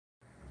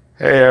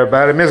Hey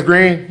everybody, Miss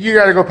Green, you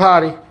gotta go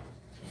potty.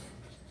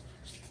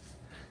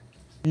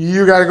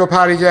 You gotta go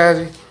potty,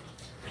 Jazzy.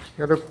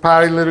 You gotta go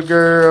potty, little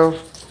girl.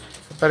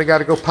 Everybody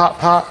gotta go pop,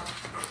 pop.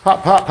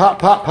 Pop, pop, pop,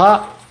 pop,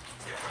 pop.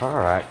 All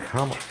right,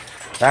 come on.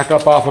 Back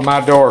up off of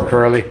my door,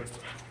 Curly.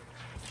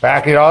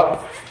 Back it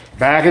up.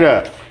 Back it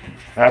up.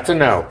 That's a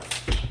no.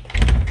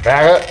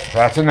 Back up.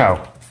 That's a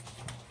no.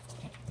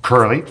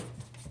 Curly,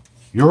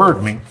 you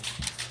heard me.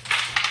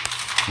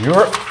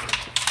 You're...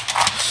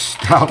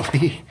 Stop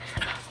me.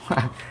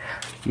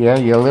 Yeah,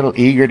 you're a little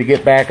eager to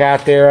get back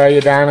out there, are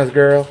you, Dinah's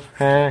girl?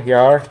 Huh? You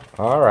are?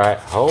 All right.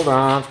 Hold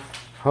on.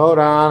 Hold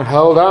on.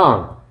 Hold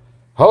on.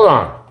 Hold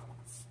on.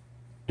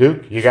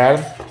 Duke, you got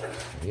him?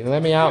 You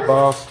let me out,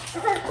 boss.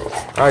 All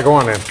right, go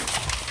on then.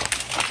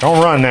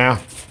 Don't run now.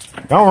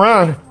 Don't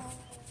run.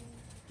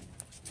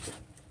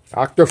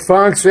 Dr.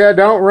 Funk said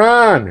don't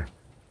run.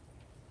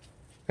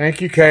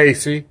 Thank you,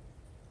 Casey.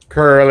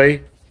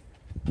 Curly.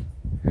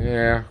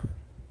 Yeah.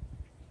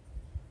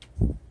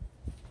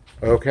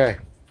 Okay.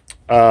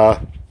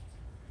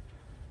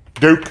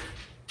 Duke.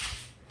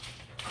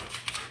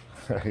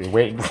 You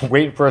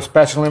waiting for a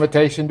special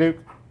invitation, Duke?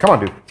 Come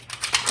on, Duke.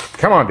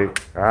 Come on,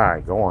 Duke. All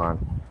right, go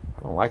on.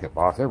 I don't like it,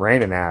 boss. It's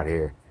raining out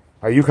here.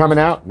 Are you coming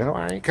out? No,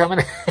 I ain't coming.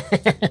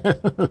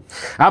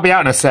 I'll be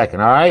out in a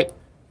second, all right?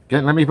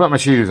 Let me put my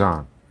shoes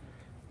on.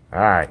 All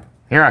right,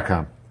 here I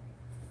come.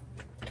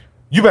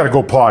 You better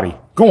go potty.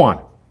 Go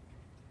on.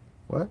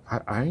 What?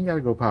 I ain't got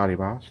to go potty,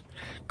 boss.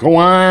 Go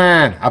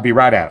on. I'll be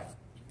right out.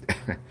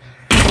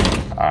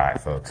 All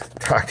right, folks.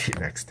 Talk to you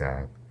next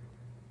time.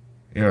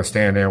 You know,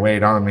 stand there and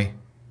wait on me.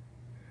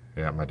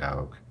 Yeah, my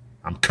dog.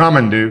 I'm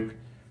coming, Duke.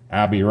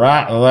 I'll be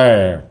right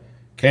there.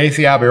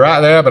 Casey, I'll be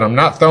right there, but I'm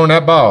not throwing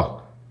that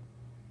ball.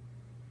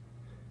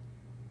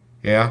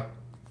 Yeah?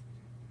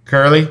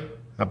 Curly,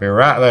 I'll be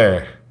right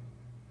there.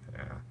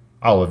 Yeah.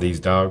 All of these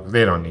dogs,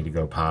 they don't need to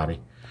go potty.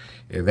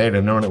 If they'd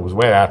have known it was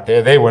wet out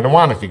there, they wouldn't have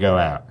wanted to go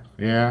out.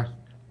 Yeah?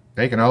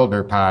 They can hold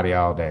their potty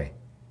all day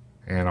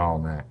and all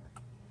night.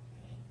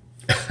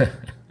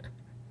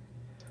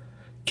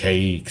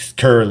 Cakes,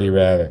 Curly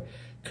rather.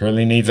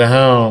 Curly needs a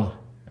home.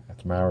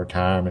 That's my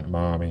retirement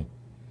mommy.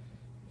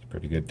 It's a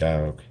pretty good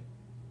dog.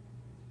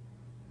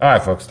 All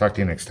right, folks. Talk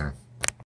to you next time.